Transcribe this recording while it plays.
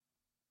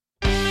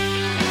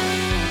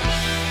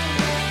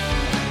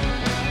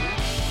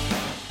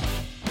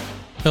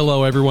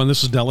Hello, everyone.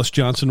 This is Dallas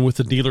Johnson with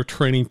the Dealer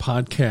Training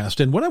Podcast.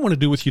 And what I want to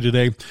do with you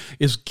today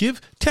is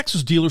give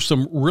Texas dealers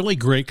some really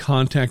great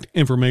contact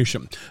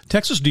information.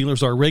 Texas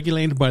dealers are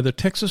regulated by the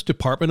Texas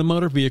Department of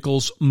Motor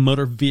Vehicles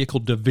Motor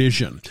Vehicle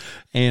Division,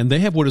 and they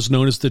have what is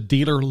known as the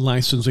Dealer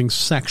Licensing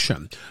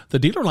Section. The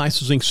Dealer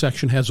Licensing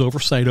Section has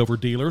oversight over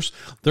dealers.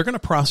 They're going to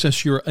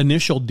process your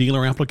initial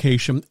dealer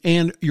application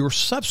and your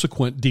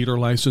subsequent dealer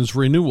license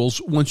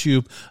renewals once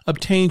you've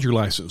obtained your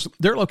license.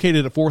 They're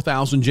located at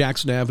 4000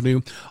 Jackson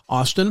Avenue,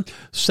 Austin,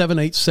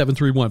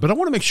 78731. But I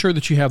want to make sure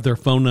that you have their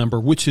phone number,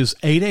 which is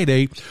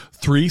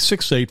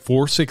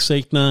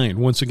 888-368-4689.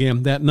 Once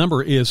again, that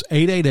number is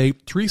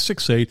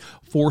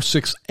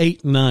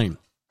 888-368-4689.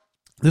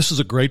 This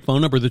is a great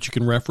phone number that you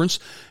can reference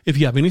if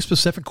you have any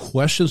specific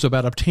questions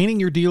about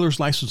obtaining your dealer's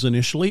license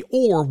initially,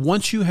 or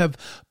once you have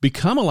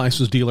become a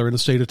licensed dealer in the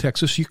state of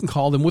Texas, you can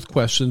call them with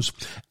questions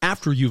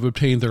after you've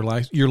obtained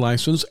your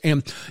license.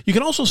 And you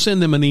can also send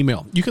them an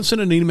email. You can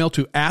send an email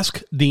to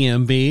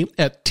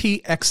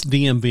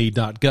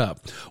askdmv@txdmv.gov.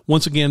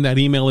 Once again, that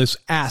email is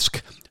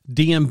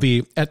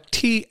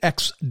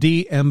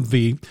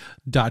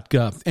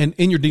askdmv@txdmv.gov. And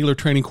in your dealer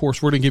training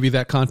course, we're going to give you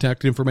that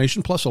contact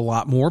information plus a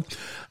lot more.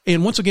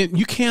 And once again,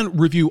 you can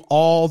review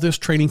all this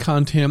training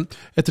content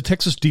at the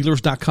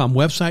texasdealers.com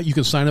website. You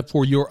can sign up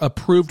for your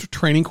approved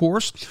training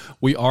course.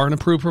 We are an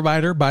approved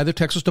provider by the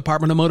Texas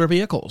Department of Motor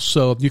Vehicles.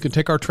 So you can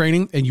take our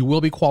training and you will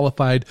be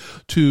qualified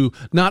to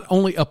not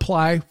only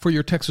apply for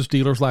your Texas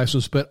dealer's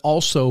license, but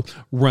also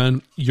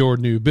run your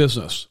new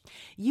business.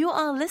 You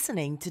are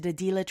listening to the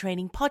Dealer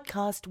Training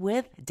Podcast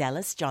with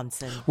Dallas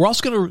Johnson. We're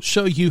also going to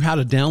show you how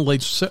to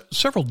download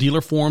several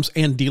dealer forms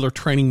and dealer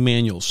training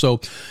manuals.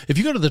 So if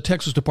you go to the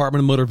Texas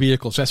Department of Motor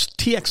Vehicles, that's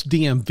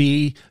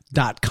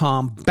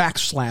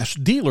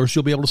txdmv.com/dealers,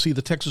 you'll be able to see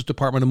the Texas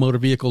Department of Motor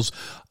Vehicles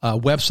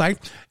website.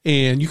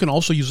 And you can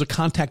also use the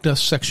Contact Us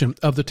section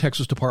of the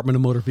Texas Department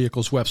of Motor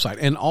Vehicles website.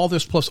 And all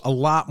this plus a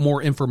lot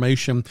more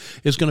information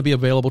is going to be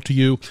available to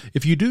you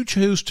if you do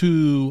choose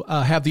to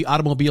have the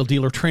Automobile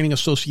Dealer Training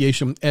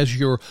Association as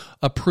your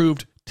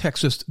approved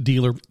Texas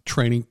dealer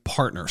training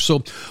partner.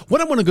 So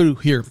what I want to go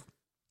here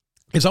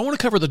is I want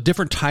to cover the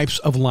different types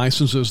of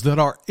licenses that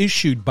are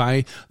issued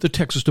by the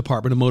Texas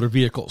Department of Motor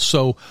Vehicles.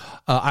 So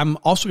I'm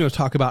also going to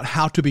talk about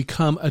how to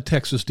become a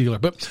Texas dealer.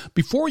 But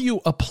before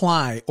you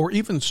apply or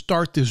even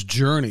start this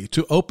journey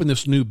to open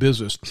this new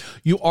business,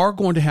 you are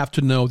going to have to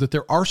know that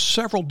there are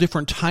several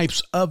different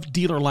types of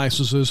dealer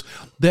licenses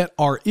that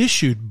are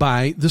issued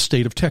by the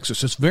state of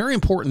Texas. It's very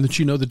important that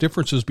you know the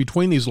differences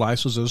between these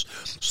licenses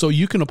so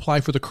you can apply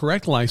for the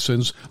correct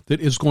license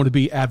that is going to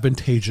be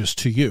advantageous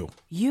to you.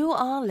 You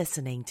are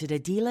listening to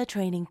the Dealer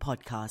Training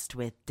Podcast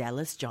with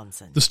Dallas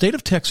Johnson. The state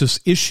of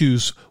Texas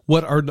issues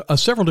what are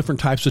several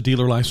different types of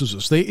dealer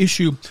licenses. They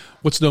issue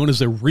what's known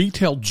as a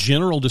Retail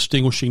General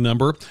Distinguishing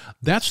Number.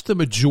 That's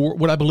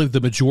what I believe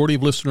the majority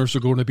of listeners are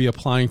going to be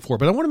applying for.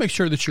 But I want to make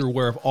sure that you're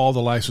aware of all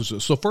the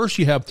licenses. So first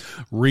you have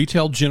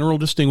Retail General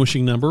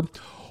Distinguishing Number,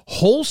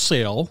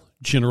 Wholesale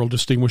General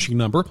Distinguishing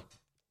Number,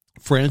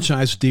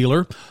 Franchise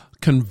Dealer,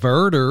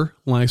 Converter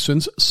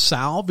License,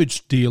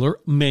 Salvage Dealer,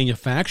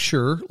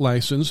 Manufacturer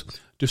License,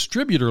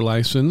 Distributor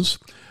License,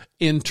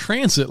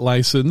 In-Transit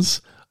License,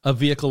 a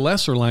Vehicle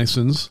Lessor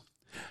License,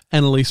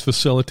 and a Lease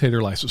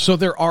Facilitator License. So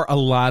there are a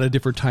lot of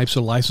different types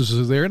of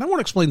licenses there, and I want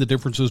to explain the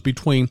differences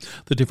between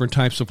the different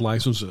types of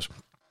licenses.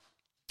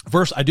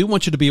 First, I do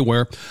want you to be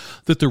aware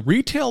that the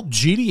retail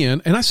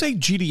GDN, and I say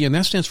GDN,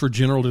 that stands for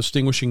General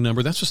Distinguishing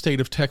Number. That's the state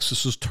of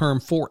Texas's term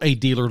for a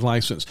dealer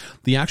license.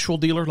 The actual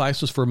dealer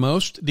license for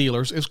most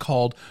dealers is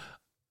called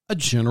a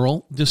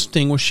General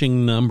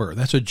Distinguishing Number.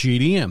 That's a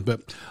GDN,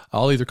 but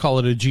I'll either call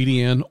it a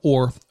GDN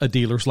or a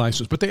dealer's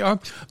license. But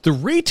the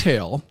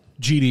retail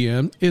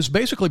GDN is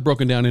basically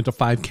broken down into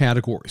 5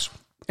 categories.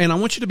 And I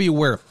want you to be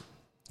aware,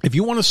 if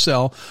you want to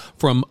sell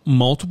from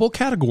multiple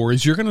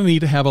categories, you're going to need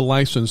to have a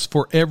license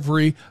for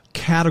every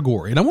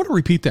category. And I want to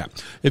repeat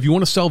that. If you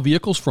want to sell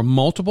vehicles from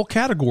multiple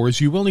categories,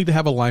 you will need to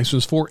have a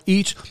license for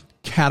each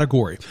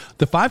category.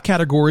 The 5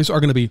 categories are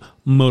going to be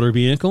motor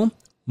vehicle,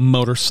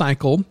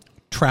 motorcycle,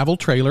 travel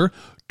trailer,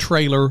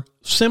 trailer,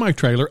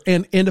 semi-trailer,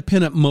 and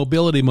independent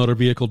mobility motor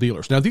vehicle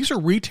dealers. Now, these are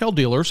retail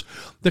dealers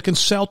that can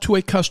sell to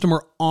a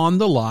customer on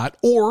the lot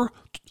or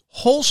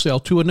wholesale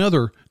to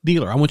another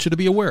dealer. I want you to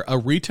be aware, a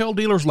retail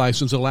dealer's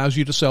license allows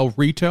you to sell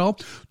retail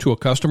to a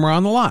customer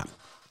on the lot.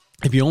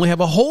 If you only have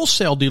a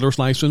wholesale dealer's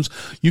license,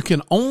 you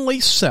can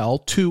only sell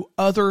to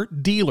other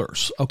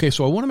dealers. Okay,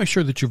 so I want to make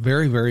sure that you're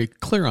very, very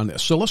clear on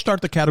this. So let's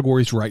start the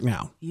categories right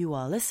now. You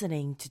are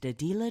listening to the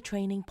Dealer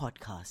Training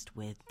Podcast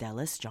with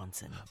Dallas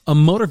Johnson. A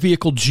motor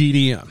vehicle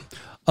GDN.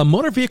 A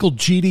motor vehicle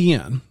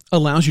GDN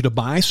allows you to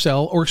buy,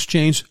 sell, or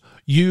exchange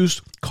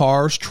used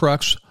cars,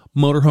 trucks,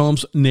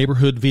 motorhomes,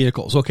 neighborhood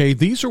vehicles. Okay,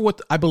 these are what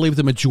I believe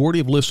the majority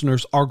of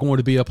listeners are going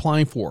to be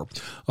applying for.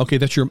 Okay,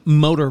 that's your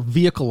motor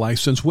vehicle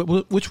license,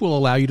 which will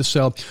allow you to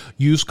sell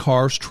used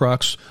cars,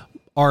 trucks,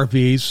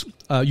 RVs.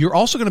 You're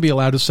also going to be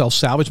allowed to sell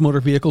salvage motor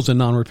vehicles and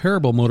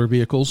non-repairable motor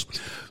vehicles.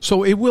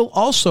 So it will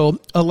also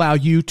allow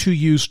you to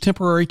use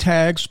temporary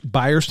tags,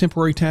 buyer's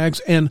temporary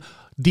tags, and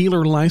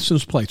dealer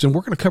license plates. And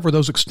we're going to cover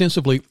those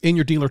extensively in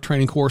your dealer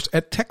training course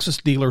at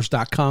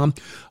texasdealers.com.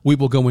 We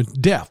will go in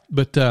depth,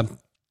 but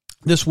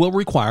this will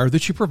require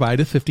that you provide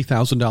a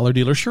 $50,000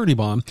 dealer surety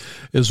bond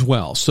as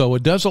well. So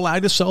it does allow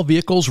you to sell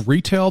vehicles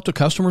retail to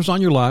customers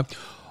on your lot,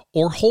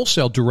 or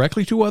wholesale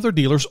directly to other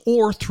dealers,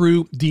 or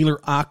through dealer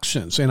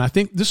auctions. And I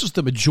think this is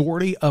the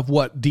majority of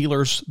what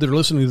dealers that are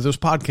listening to this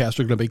podcast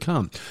are going to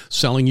become.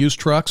 Selling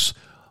used trucks,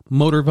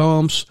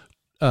 motorhomes,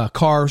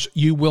 cars.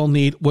 You will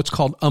need what's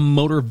called a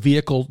motor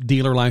vehicle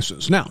dealer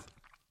license. Now,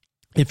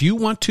 if you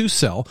want to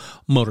sell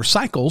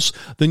motorcycles,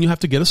 then you have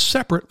to get a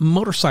separate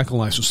motorcycle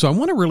license. So I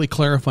want to really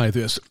clarify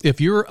this.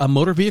 If you're a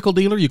motor vehicle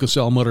dealer, you can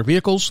sell motor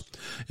vehicles.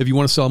 If you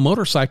want to sell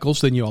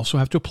motorcycles, then you also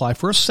have to apply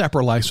for a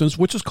separate license,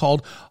 which is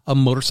called a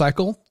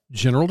motorcycle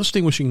general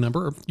distinguishing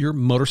number, or your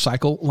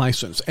motorcycle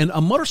license. And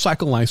a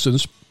motorcycle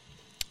license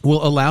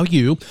will allow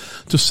you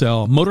to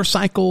sell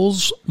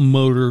motorcycles,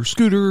 motor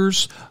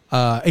scooters,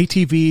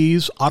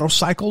 ATVs,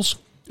 autocycles.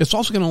 It's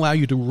also going to allow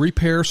you to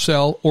repair,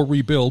 sell, or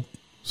rebuild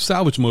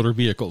salvage motor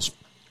vehicles.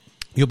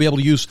 You'll be able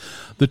to use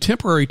the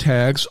temporary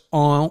tags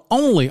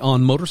only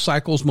on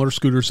motorcycles, motor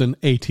scooters, and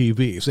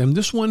ATVs. And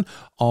this one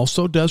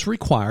also does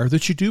require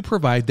that you do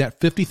provide that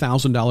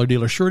 $50,000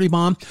 dealer surety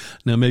bond.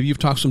 Now, maybe you've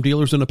talked to some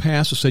dealers in the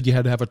past that said you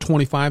had to have a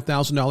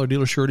 $25,000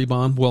 dealer surety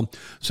bond. Well,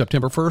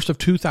 September 1st of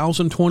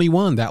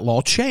 2021, that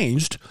law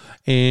changed,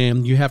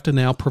 and you have to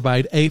now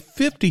provide a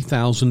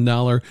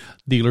 $50,000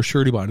 dealer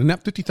surety bond. And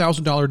that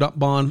 $50,000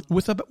 bond,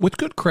 with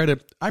good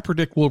credit, I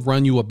predict will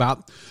run you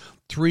about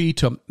 $300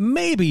 to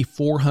maybe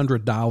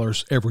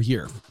 $400 every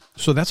year.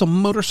 So that's a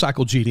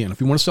motorcycle GDN. If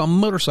you want to sell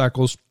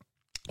motorcycles,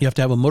 you have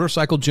to have a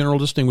motorcycle general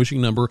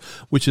distinguishing number,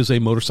 which is a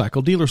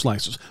motorcycle dealer's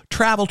license.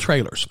 Travel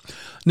trailers.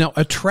 Now,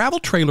 a travel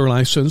trailer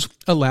license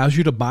allows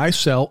you to buy,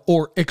 sell,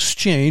 or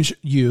exchange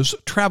used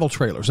travel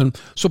trailers. And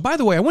so, by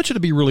the way, I want you to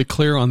be really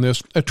clear on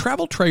this. A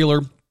travel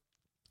trailer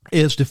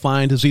is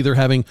defined as either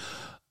having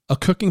a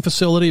cooking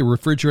facility, a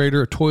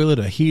refrigerator, a toilet,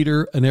 a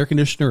heater, an air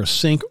conditioner, a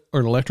sink,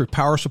 or an electric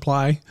power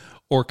supply,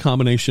 or a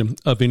combination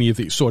of any of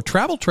these. So a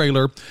travel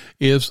trailer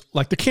is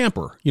like the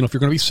camper. You know, if you're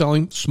going to be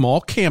selling small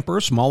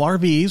campers, small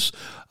RVs,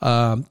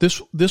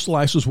 this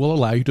license will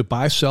allow you to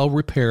buy, sell,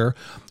 repair,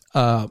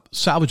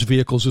 salvage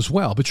vehicles as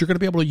well. But you're going to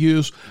be able to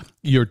use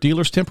your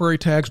dealer's temporary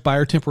tags,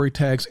 buyer temporary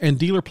tags, and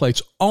dealer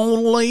plates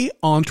only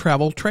on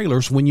travel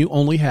trailers when you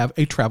only have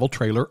a travel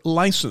trailer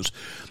license.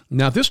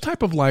 Now, this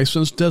type of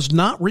license does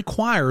not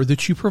require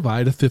that you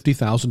provide a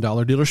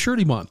 $50,000 dealer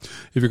surety bond.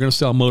 If you're going to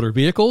sell motor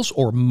vehicles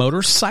or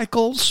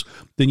motorcycles,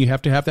 then you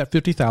have to have that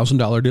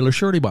 $50,000 dealer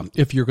surety bond.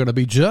 If you're going to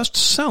be just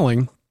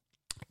selling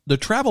the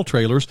travel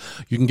trailers,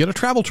 you can get a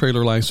travel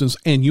trailer license,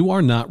 and you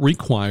are not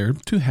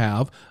required to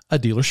have a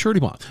dealer surety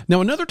bond.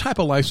 Now, another type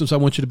of license I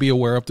want you to be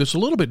aware of that's a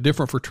little bit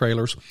different for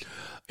trailers,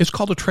 it's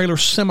called a trailer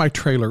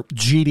semi-trailer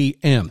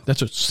GDM.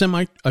 That's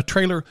a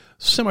trailer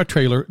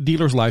semi-trailer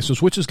dealer's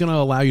license, which is going to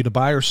allow you to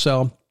buy or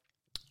sell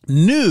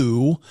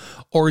new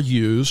or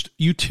used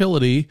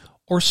utility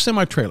or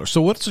semi-trailer.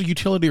 So what's a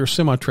utility or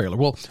semi-trailer?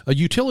 Well, a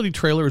utility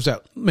trailer is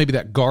maybe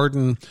that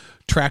garden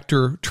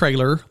tractor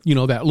trailer, you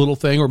know, that little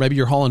thing, or maybe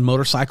you're hauling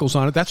motorcycles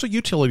on it. That's a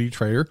utility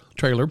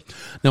trailer.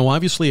 Now,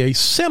 obviously, a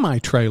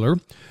semi-trailer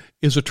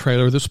is a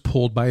trailer that's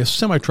pulled by a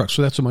semi-truck.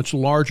 So that's a much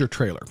larger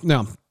trailer.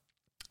 Now,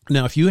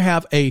 if you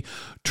have a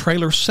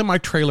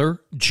semi-trailer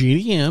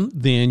GDM,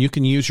 then you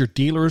can use your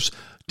dealer's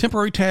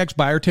temporary tags,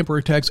 buyer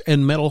temporary tags,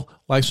 and metal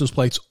license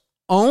plates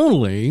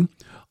only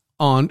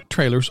on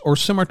trailers or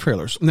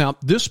semi-trailers. Now,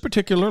 this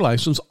particular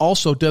license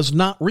also does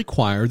not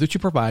require that you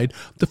provide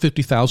the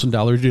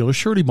 $50,000 dealer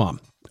surety bond.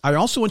 I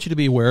also want you to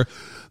be aware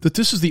that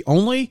this is the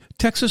only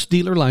Texas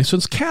dealer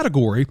license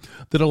category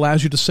that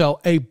allows you to sell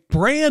a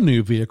brand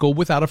new vehicle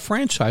without a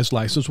franchise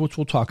license, which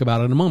we'll talk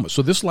about in a moment.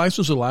 So this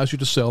license allows you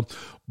to sell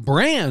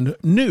brand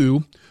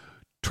new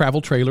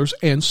travel trailers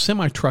and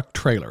semi-truck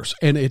trailers,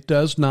 and it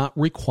does not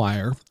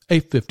require a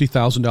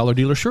 $50,000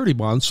 dealer surety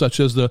bond, such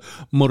as the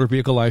motor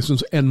vehicle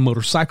license and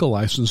motorcycle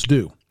license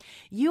do.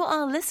 You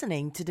are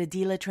listening to the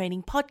Dealer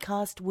Training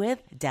Podcast with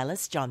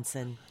Dallas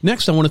Johnson.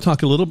 Next, I want to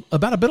talk a little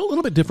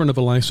bit different of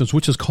a license,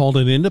 which is called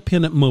an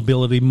independent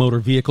mobility motor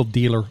vehicle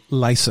dealer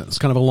license.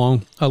 Kind of a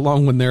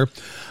long one there.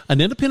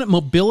 An independent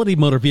mobility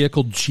motor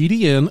vehicle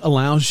GDN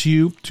allows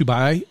you to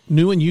buy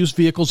new and used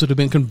vehicles that have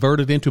been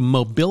converted into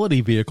mobility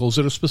vehicles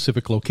at a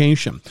specific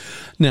location.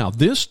 Now,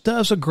 this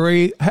does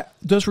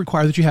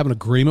require that you have an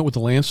agreement with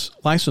the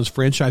licensed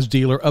franchise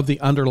dealer of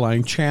the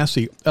underlying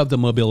chassis of the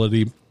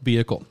mobility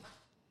vehicle.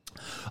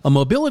 A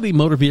mobility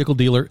motor vehicle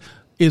dealer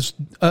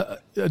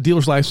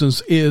dealer's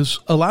license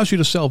allows you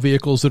to sell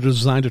vehicles that are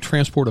designed to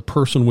transport a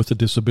person with a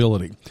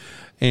disability.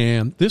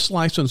 And this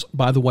license,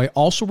 by the way,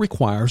 also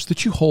requires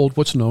that you hold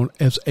what's known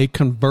as a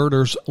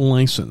converter's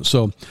license.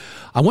 So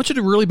I want you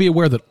to really be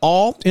aware that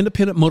all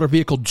independent motor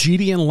vehicle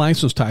GDN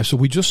license types that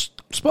we just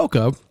spoke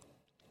of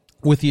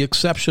with the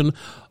exception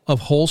of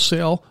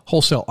wholesale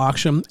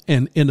auction,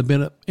 and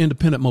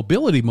independent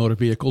mobility motor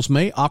vehicles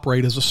may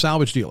operate as a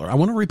salvage dealer. I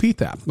want to repeat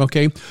that,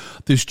 okay?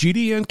 These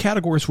GDN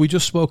categories we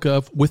just spoke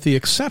of, with the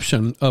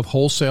exception of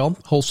wholesale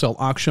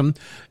auction,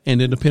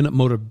 and independent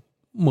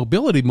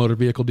mobility motor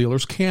vehicle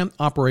dealers, can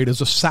operate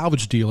as a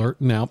salvage dealer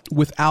now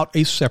without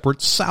a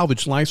separate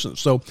salvage license.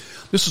 So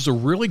this is a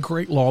really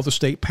great law the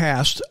state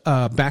passed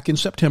back in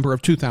September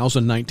of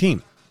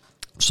 2019.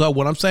 So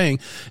what I'm saying,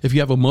 if you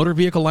have a motor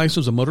vehicle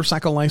license, a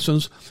motorcycle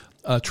license,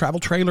 a travel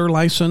trailer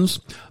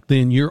license,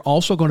 then you're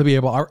also going to be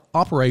able to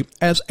operate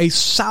as a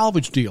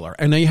salvage dealer.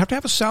 And now you have to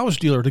have a salvage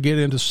dealer to get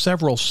into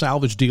several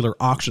salvage dealer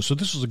auctions. So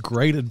this is a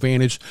great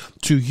advantage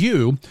to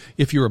you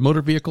if you're a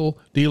motor vehicle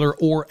dealer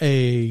or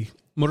a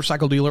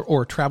motorcycle dealer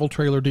or a travel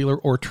trailer dealer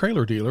or a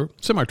trailer dealer,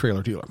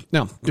 semi-trailer dealer.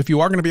 Now, if you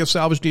are going to be a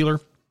salvage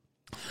dealer,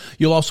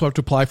 you'll also have to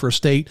apply for a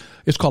state.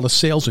 It's called a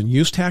sales and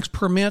use tax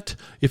permit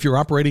if you're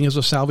operating as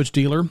a salvage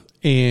dealer.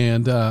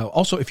 And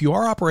also, if you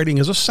are operating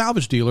as a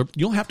salvage dealer,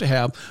 you'll have to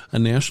have a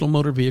National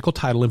Motor Vehicle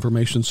Title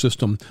Information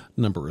System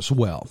number as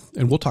well.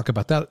 And we'll talk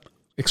about that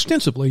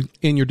extensively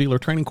in your dealer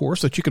training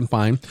course that you can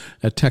find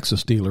at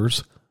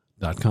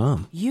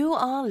TexasDealers.com. You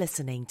are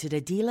listening to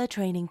the Dealer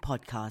Training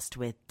Podcast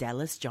with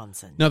Dallas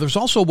Johnson. Now, there's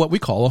also what we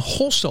call a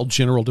wholesale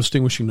general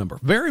distinguishing number.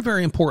 Very,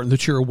 very important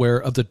that you're aware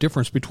of the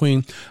difference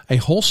between a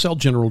wholesale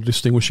general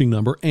distinguishing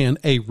number and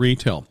a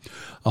retail.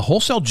 A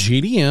wholesale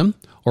GDN,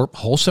 or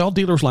wholesale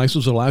dealer's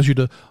license, allows you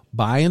to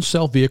buy and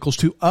sell vehicles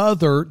to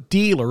other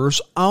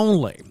dealers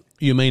only.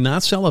 You may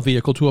not sell a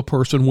vehicle to a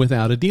person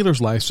without a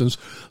dealer's license,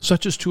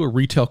 such as to a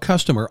retail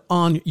customer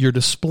on your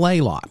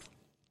display lot.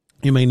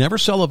 You may never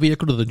sell a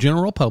vehicle to the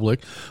general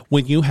public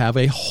when you have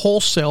a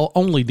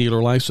wholesale-only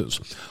dealer license.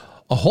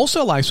 A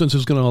wholesale license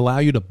is going to allow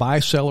you to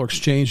buy, sell, or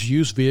exchange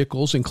used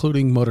vehicles,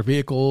 including motor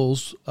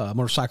vehicles,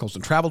 motorcycles,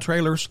 and travel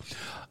trailers.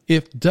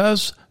 It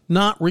does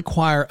not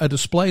require a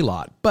display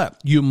lot,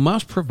 but you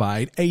must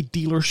provide a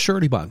dealer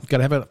surety bond. You've got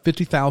to have a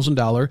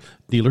 $50,000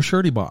 dealer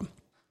surety bond.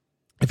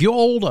 If you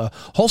hold a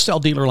wholesale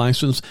dealer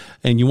license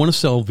and you want to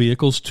sell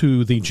vehicles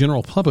to the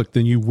general public,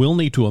 then you will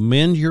need to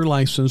amend your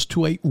license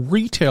to a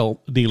retail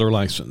dealer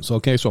license.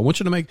 Okay, so I want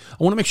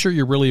to make sure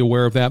you're really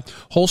aware of that.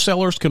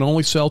 Wholesalers can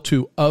only sell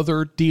to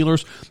other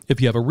dealers.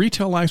 If you have a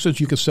retail license,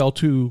 you can sell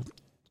to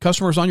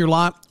customers on your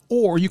lot,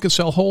 or you can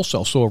sell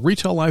wholesale. So a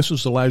retail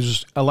license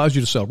allows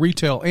you to sell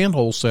retail and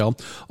wholesale.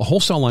 A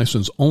wholesale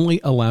license only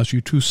allows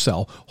you to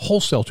sell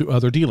wholesale to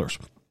other dealers.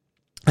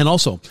 And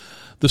also,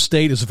 the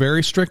state is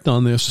very strict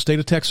on this. The state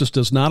of Texas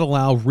does not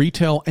allow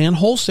retail and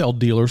wholesale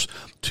dealers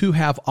to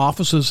have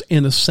offices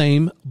in the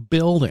same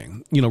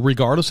building,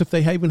 regardless if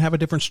they even have a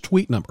different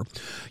suite number.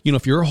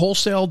 If you're a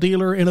wholesale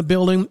dealer in a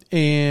building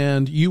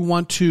and you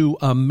want to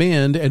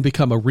amend and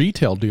become a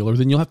retail dealer,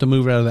 then you'll have to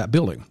move out of that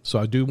building. So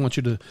I do want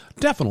you to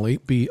definitely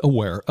be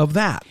aware of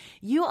that.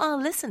 You are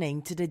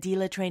listening to the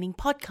Dealer Training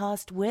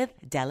Podcast with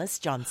Dallas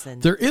Johnson.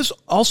 There is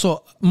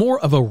also more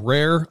of a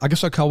rare, I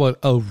guess I call it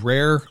a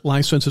rare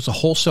license. It's a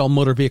wholesale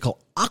motor vehicle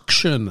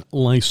auction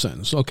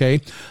license,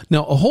 okay?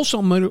 Now, a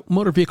wholesale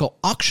motor vehicle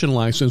auction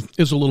license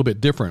is a little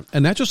bit different,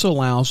 and that just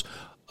allows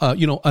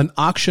an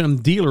auction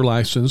dealer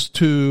license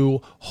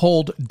to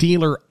hold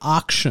dealer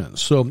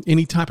auctions. So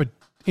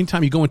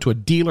anytime you go into a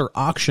dealer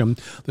auction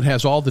that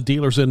has all the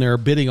dealers in there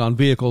bidding on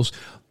vehicles,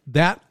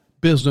 that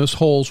business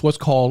holds what's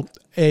called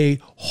a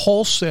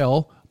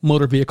wholesale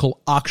motor vehicle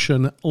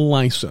auction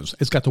license.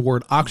 It's got the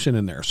word auction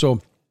in there.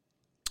 So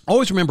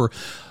always remember,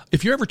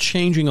 if you're ever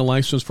changing a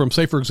license from,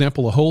 say, for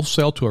example, a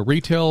wholesale to a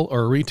retail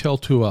or a retail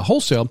to a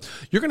wholesale,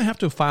 you're going to have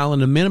to file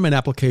an amendment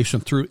application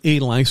through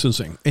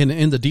e-licensing. And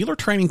in the dealer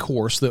training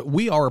course that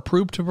we are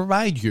approved to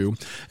provide you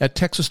at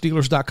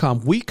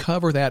TexasDealers.com, we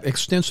cover that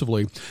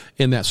extensively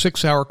in that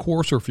 6-hour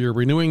course. Or if you're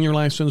renewing your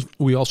license,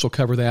 we also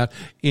cover that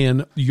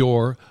in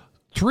your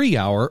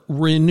 3-hour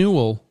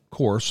renewal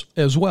course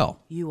as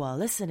well. You are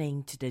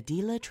listening to the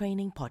Dealer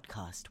Training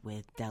Podcast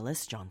with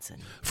Dallas Johnson.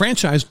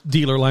 Franchise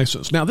dealer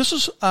license. Now, this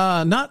is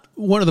not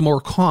one of the more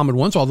common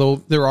ones, although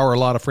there are a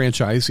lot of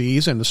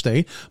franchisees in the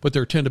state, but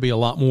there tend to be a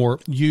lot more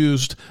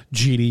used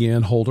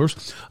GDN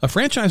holders. A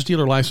franchise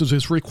dealer license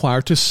is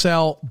required to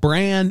sell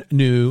brand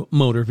new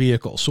motor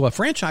vehicles. So a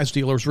franchise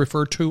dealer is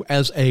referred to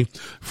as a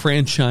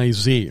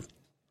franchisee.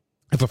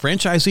 If a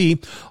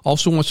franchisee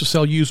also wants to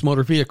sell used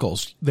motor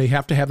vehicles, they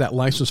have to have that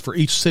license for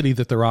each city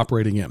that they're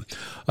operating in.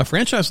 A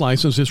franchise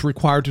license is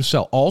required to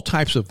sell all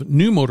types of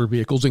new motor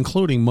vehicles,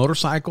 including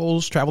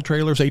motorcycles, travel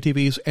trailers,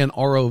 ATVs, and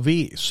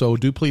ROVs. So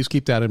do please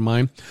keep that in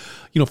mind.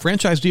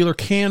 Franchise dealer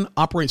can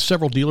operate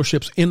several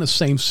dealerships in the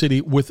same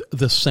city with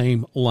the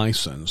same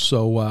license.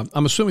 So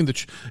I'm assuming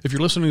that if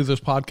you're listening to this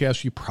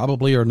podcast, you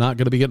probably are not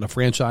going to be getting a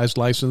franchise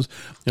license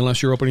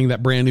unless you're opening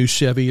that brand new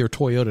Chevy or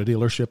Toyota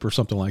dealership or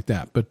something like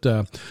that. But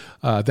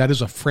that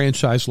is a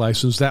franchise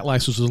license. That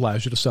license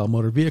allows you to sell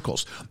motor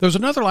vehicles. There's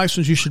another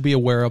license you should be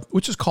aware of,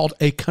 which is called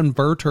a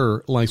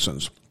converter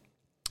license.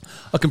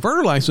 A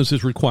converter license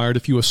is required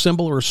if you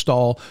assemble or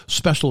install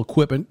special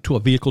equipment to a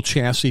vehicle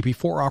chassis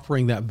before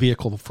offering that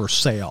vehicle for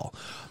sale.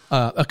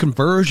 A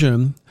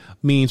conversion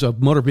means a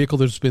motor vehicle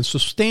that's been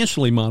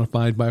substantially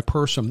modified by a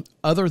person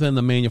other than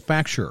the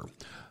manufacturer.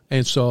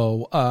 And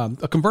so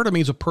a converter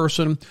means a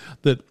person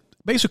that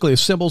basically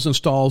assembles,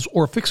 installs,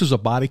 or fixes a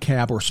body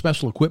cab or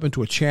special equipment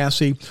to a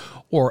chassis,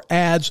 or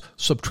adds,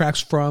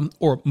 subtracts from,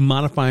 or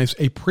modifies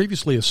a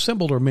previously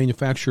assembled or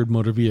manufactured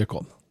motor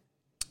vehicle.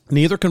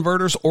 Neither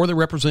converters or their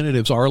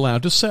representatives are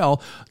allowed to sell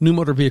new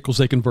motor vehicles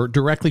they convert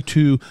directly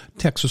to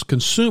Texas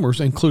consumers,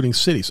 including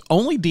cities.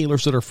 Only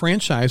dealers that are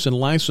franchised and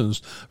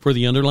licensed for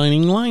the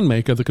underlying line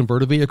make of the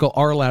converted vehicle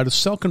are allowed to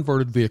sell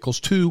converted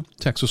vehicles to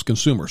Texas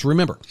consumers.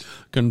 Remember,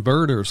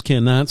 converters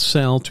cannot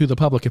sell to the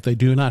public if they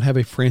do not have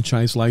a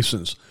franchise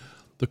license.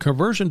 The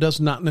conversion does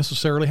not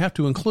necessarily have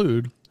to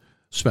include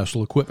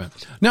special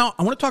equipment. Now,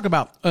 I want to talk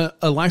about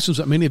a license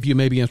that many of you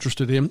may be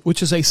interested in,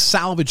 which is a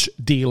salvage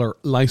dealer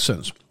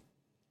license.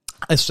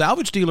 A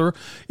salvage dealer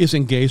is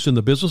engaged in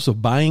the business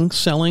of buying,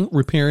 selling,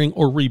 repairing,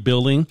 or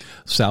rebuilding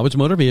salvage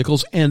motor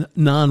vehicles and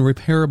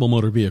non-repairable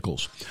motor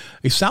vehicles.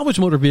 A salvage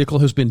motor vehicle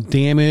has been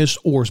damaged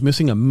or is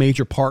missing a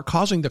major part,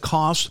 causing the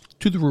cost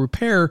to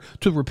repair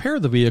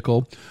the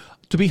vehicle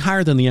to be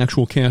higher than the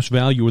actual cash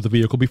value of the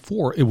vehicle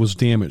before it was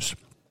damaged.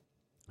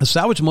 A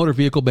salvage motor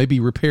vehicle may be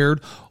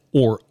repaired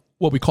or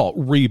what we call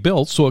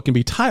rebuilt, so it can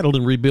be titled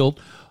and rebuilt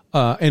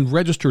and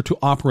registered to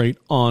operate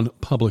on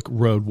public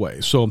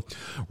roadways. So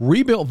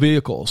rebuilt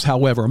vehicles,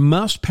 however,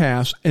 must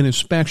pass an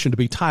inspection to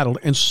be titled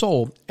and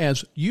sold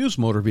as used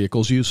motor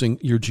vehicles using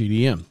your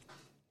GDM.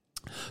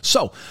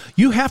 So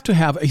you have to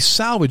have a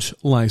salvage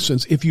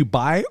license if you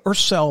buy or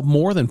sell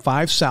more than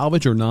 5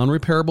 salvage or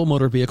non-repairable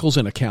motor vehicles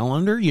in a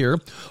calendar year,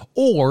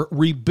 or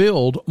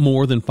rebuild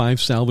more than 5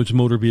 salvage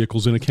motor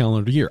vehicles in a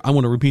calendar year. I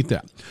want to repeat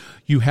that.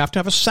 You have to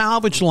have a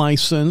salvage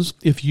license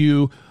if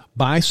you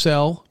buy,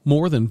 sell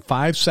more than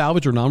 5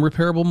 salvage or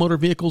non-repairable motor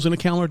vehicles in a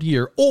calendar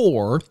year,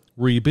 or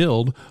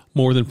rebuild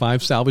more than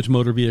 5 salvage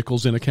motor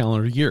vehicles in a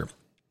calendar year.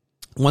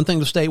 One thing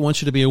the state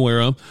wants you to be aware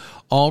of,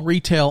 all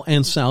retail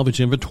and salvage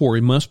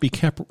inventory must be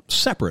kept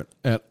separate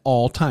at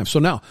all times. So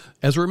now,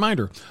 as a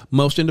reminder,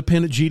 most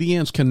independent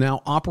GDNs can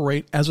now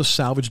operate as a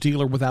salvage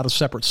dealer without a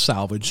separate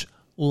salvage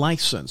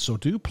license. So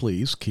do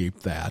please keep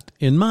that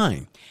in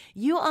mind.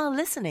 You are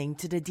listening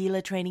to the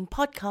Dealer Training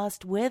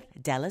Podcast with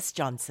Dallas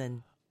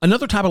Johnson.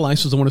 Another type of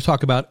license I want to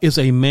talk about is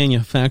a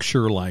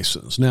manufacturer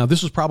license. Now,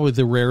 this is probably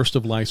the rarest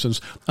of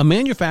licenses. A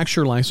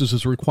manufacturer license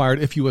is required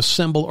if you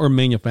assemble or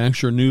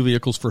manufacture new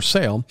vehicles for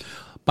sale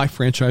by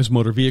franchise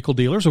motor vehicle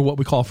dealers, or what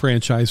we call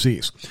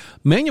franchisees.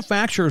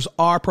 Manufacturers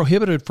are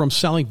prohibited from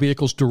selling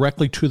vehicles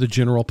directly to the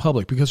general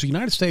public because the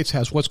United States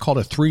has what's called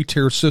a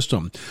 3-tier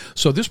system.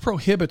 So this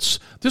prohibits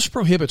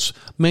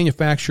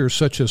manufacturers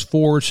such as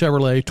Ford,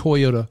 Chevrolet,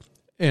 Toyota,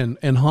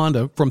 and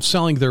Honda from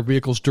selling their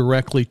vehicles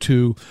directly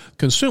to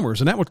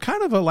consumers. And that would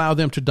kind of allow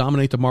them to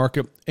dominate the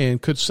market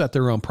and could set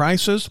their own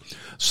prices.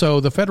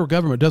 So the federal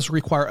government does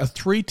require a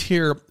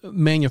 3-tier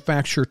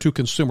manufacturer to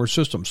consumer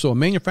system. So a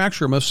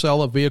manufacturer must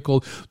sell a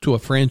vehicle to a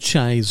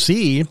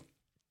franchisee,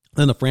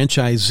 then the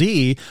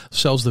franchisee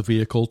sells the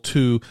vehicle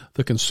to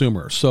the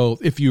consumer. So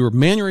if you're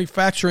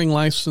manufacturing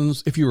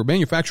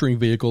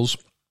vehicles,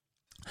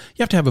 you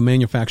have to have a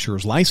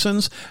manufacturer's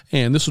license,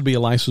 and this would be a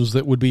license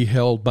that would be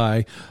held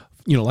by,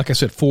 like I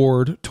said,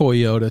 Ford,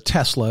 Toyota,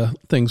 Tesla,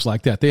 things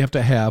like that. They have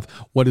to have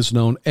what is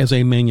known as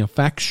a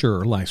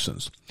manufacturer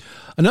license.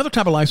 Another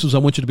type of license I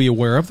want you to be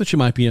aware of that you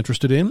might be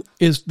interested in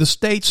is the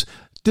state's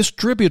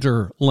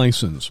distributor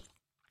license.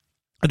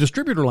 A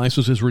distributor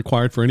license is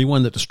required for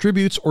anyone that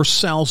distributes or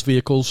sells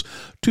vehicles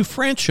to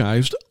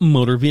franchised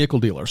motor vehicle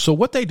dealers. So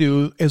what they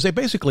do is they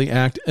basically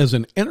act as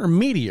an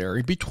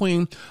intermediary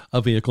between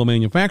a vehicle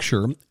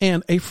manufacturer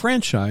and a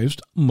franchised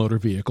motor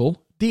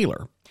vehicle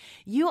dealer.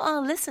 You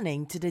are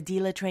listening to the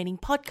Dealer Training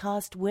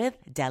Podcast with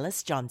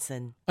Dallas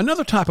Johnson.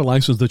 Another type of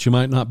license that you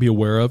might not be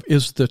aware of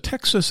is the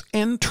Texas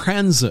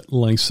in-transit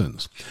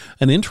license.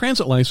 An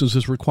in-transit license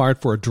is required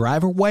for a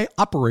driveway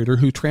operator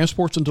who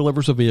transports and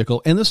delivers a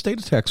vehicle in the state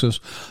of Texas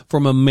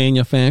from a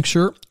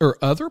manufacturer or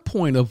other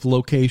point of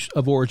location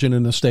of origin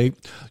in the state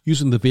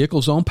using the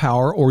vehicle's own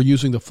power, or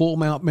using the full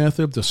mount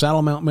method, the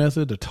saddle mount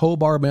method, the tow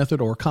bar method,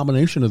 or a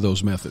combination of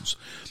those methods.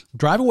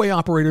 Driveway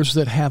operators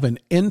that have an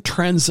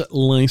in-transit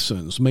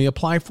license may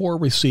apply for,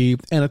 receive,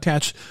 and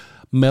attach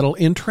metal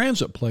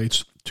in-transit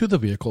plates to the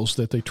vehicles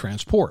that they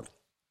transport.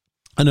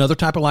 Another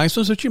type of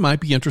license that you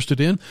might be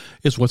interested in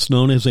is what's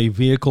known as a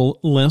vehicle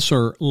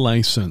lessor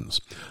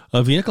license.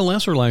 A vehicle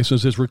lessor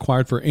license is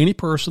required for any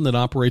person that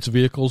operates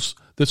vehicles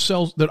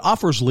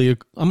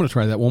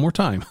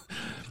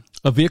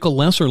A vehicle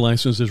lessor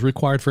license is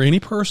required for any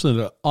person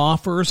that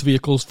offers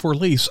vehicles for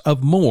lease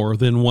of more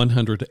than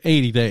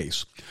 180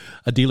 days.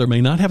 A dealer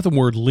may not have the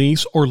word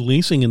lease or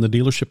leasing in the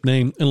dealership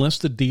name unless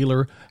the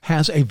dealer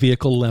has a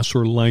vehicle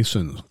lessor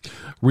license.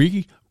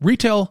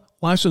 Retail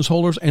license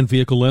holders and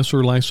vehicle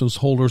lessor license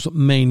holders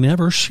may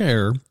never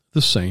share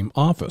the same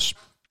office.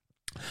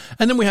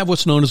 And then we have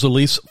what's known as a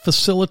lease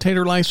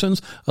facilitator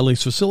license. A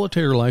lease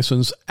facilitator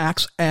license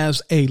acts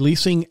as a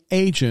leasing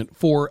agent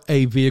for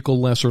a vehicle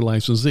lessor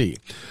licensee.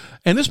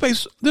 And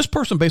this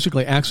person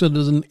basically acts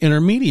as an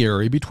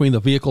intermediary between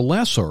the vehicle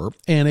lessor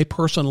and a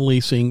person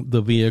leasing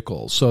the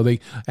vehicle. So they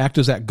act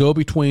as that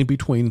go-between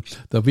between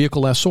the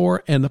vehicle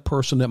lessor and the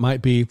person that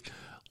might be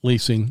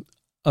leasing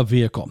a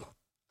vehicle.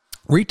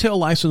 Retail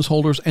license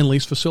holders and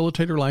lease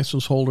facilitator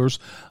license holders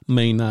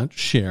may not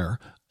share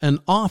an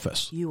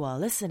office. You are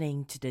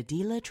listening to the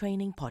Dealer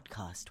Training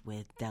Podcast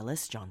with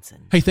Dallas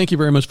Johnson. Hey, thank you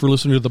very much for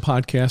listening to the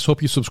podcast.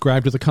 Hope you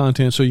subscribe to the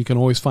content so you can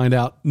always find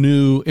out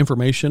new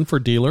information for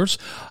dealers.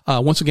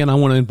 Once again, I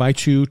want to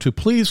invite you to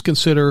please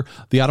consider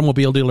the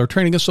Automobile Dealer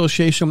Training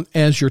Association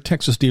as your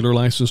Texas dealer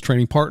license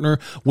training partner.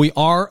 We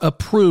are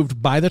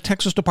approved by the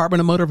Texas Department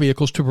of Motor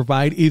Vehicles to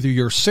provide either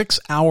your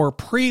 6-hour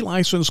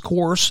pre-license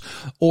course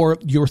or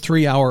your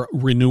 3-hour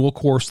renewal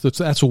course.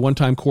 That's a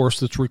one-time course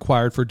that's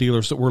required for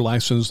dealers that were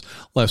licensed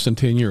less than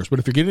 10 years. But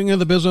if you're getting into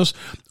the business,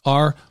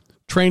 our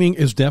training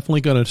is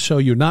definitely going to show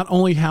you not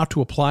only how to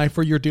apply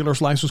for your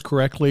dealer's license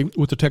correctly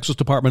with the Texas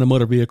Department of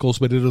Motor Vehicles,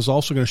 but it is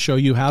also going to show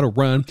you how to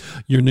run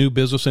your new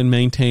business and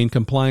maintain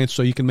compliance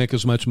so you can make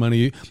as much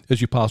money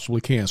as you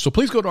possibly can. So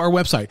please go to our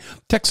website,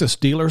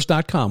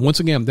 texasdealers.com. Once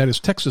again, that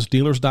is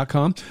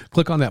texasdealers.com.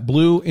 Click on that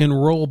blue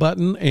enroll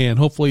button, and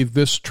hopefully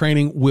this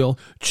training will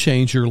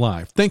change your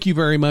life. Thank you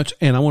very much,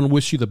 and I want to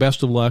wish you the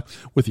best of luck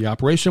with the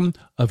operation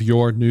of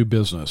your new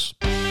business.